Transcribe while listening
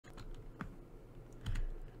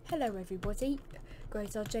Hello everybody,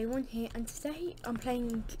 Djarin here, and today I'm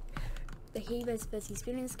playing the Heroes vs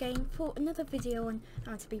Villains game for another video on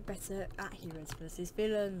how to be better at Heroes vs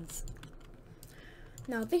Villains.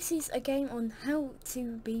 Now this is a game on how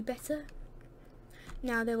to be better.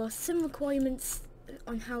 Now there are some requirements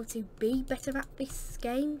on how to be better at this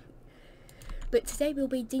game, but today we'll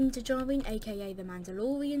be Djarin, aka the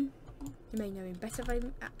Mandalorian. You may know him better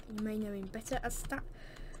as that,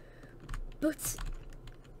 but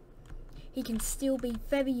he can still be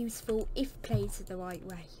very useful if played the right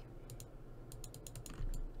way.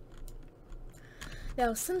 There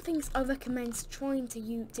are some things I recommend trying to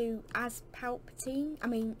do as as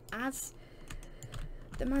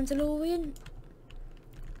the Mandalorian.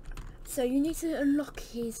 So you need to unlock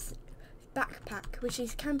his backpack, which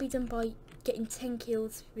can be done by getting 10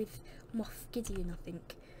 kills with Moff Gideon, I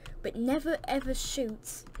think. But never ever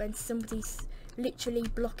shoot when somebody's literally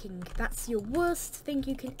blocking. That's your worst thing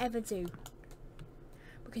you can ever do,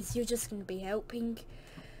 because you're just going to be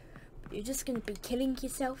you're just going to be killing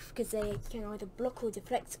yourself, because they can either block or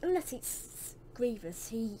deflect, unless it's Grievous.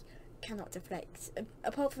 He cannot deflect,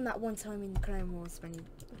 apart from that one time in the Clone Wars when he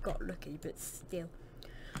got lucky, but still.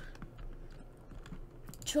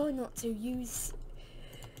 Try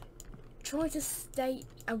to stay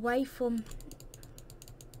away from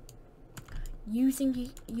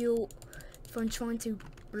from trying to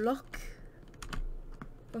block,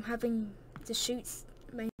 from having to shoot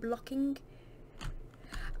main blocking,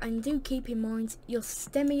 and do keep in mind your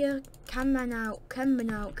stamina can run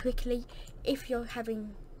out quickly if you're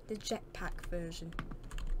having the jetpack version.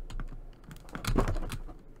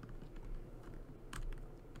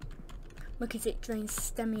 Because it drains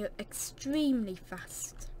stamina extremely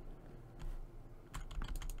fast.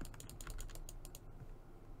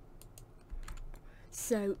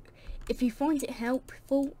 So if you find it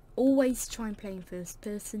helpful, always try and play in first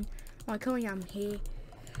person, like I am here.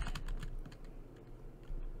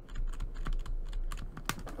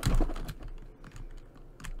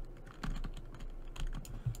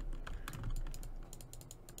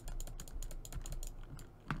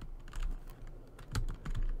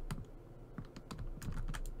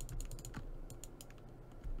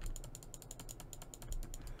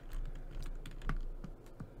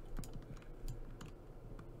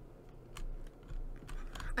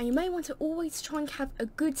 And you may want to always try and have a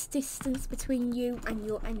good distance between you and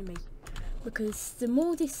your enemy, because the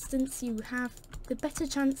more distance you have, the better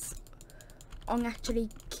chance on actually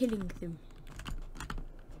killing them.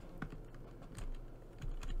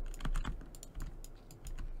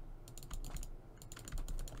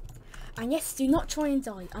 And yes, do not try and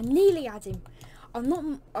die. I nearly had him. I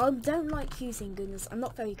don't like using gunners. I'm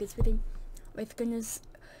not very good with gunners.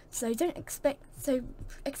 So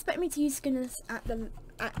expect me to use gunners at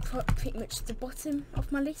pretty much the bottom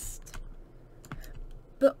of my list,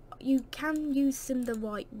 but you can use them the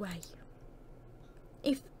right way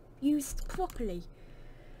if used properly.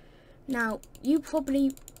 Now you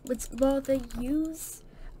probably would rather use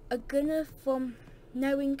a gunner from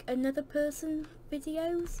knowing another person's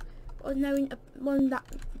videos, or knowing one that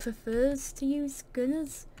prefers to use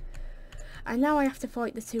gunners, and now I have to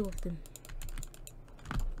fight the two of them.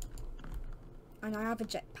 And I have a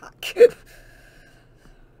jetpack.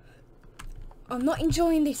 I'm not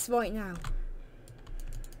enjoying this right now.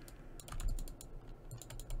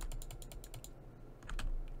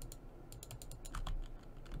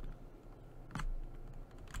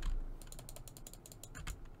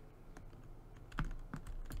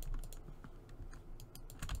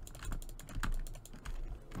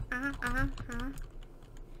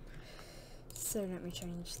 So let me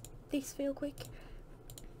change this real quick.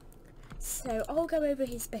 So I'll go over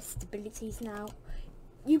his best abilities now.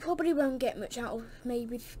 You probably won't get much out of me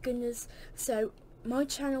with gunners, so my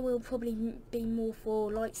channel will probably be more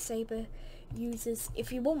for lightsaber users.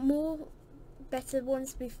 If you want more better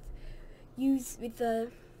ones using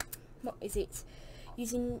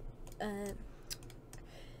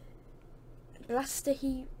blaster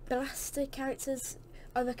characters,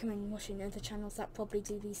 I recommend watching other channels that probably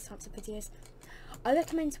do these types of videos. I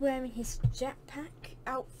recommend wearing his jetpack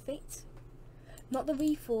outfit, not the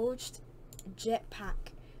reforged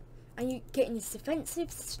jetpack, and you getting his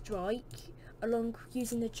defensive strike along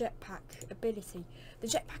using the jetpack ability. The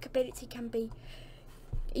jetpack ability can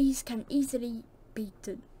easily be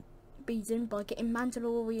done by getting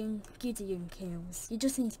Mandalorian Gideon kills. You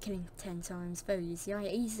just need to kill him 10 times, very easy. I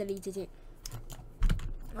easily did it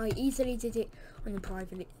on a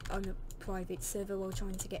private server while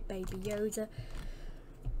trying to get Baby Yoda,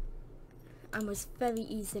 and was very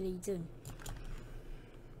easily done.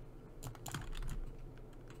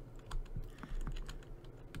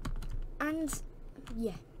 And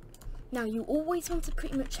yeah, now you always want to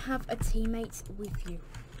pretty much have a teammate with you.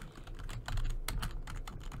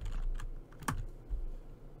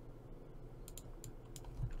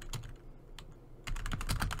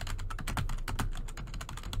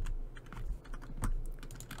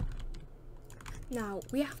 Now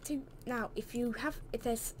we have to, if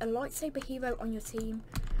there's a lightsaber hero on your team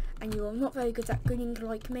and you are not very good at gunning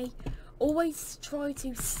like me, always try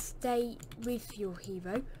to stay with your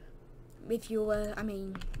hero, with your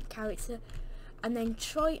character, and then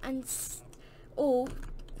try and or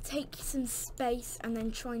take some space and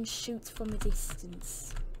then try and shoot from a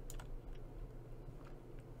distance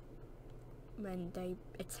when they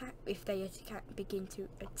attack, if they begin to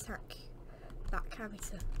attack that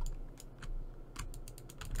character.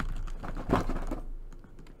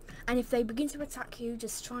 And if they begin to attack you,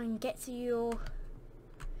 just try and get to your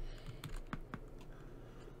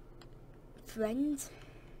friend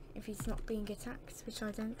if he's not being attacked, which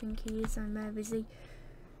I don't think he is. And where is he?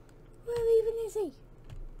 Where even is he?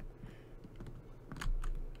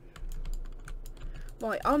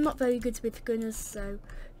 Right, I'm not very good with gunners, so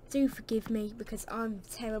do forgive me because I'm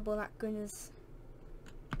terrible at gunners.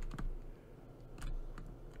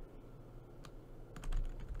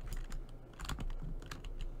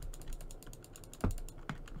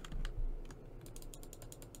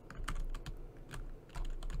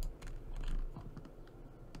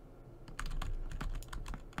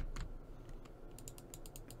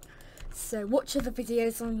 So watch other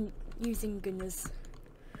videos on using gunners,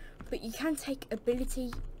 but you can take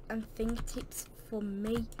ability and thing tips from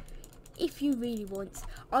me if you really want.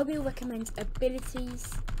 I will recommend abilities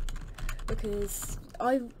because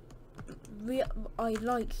I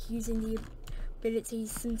like using the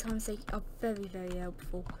abilities. Sometimes they are very, very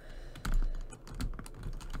helpful.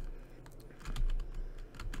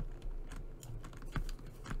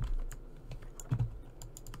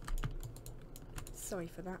 Sorry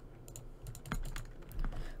for that.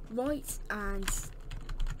 Right, and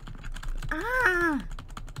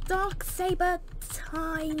dark saber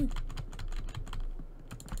time.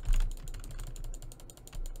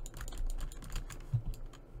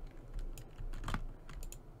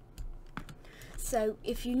 So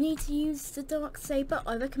if you need to use the dark saber,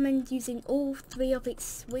 I recommend using all 3 of its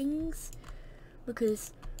swings,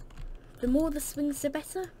 because the more the swings the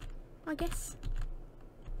better, I guess.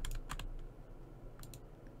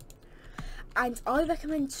 And I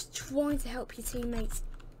recommend trying to help your teammates.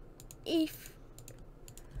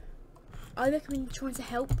 I recommend trying to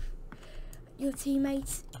help your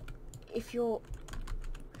teammates if you're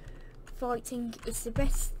fighting. It's the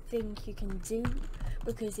best thing you can do,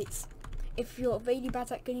 because if you're really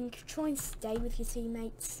bad at gunning, try and stay with your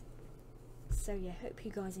teammates. So yeah, hope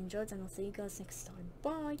you guys enjoyed, and I'll see you guys next time.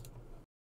 Bye.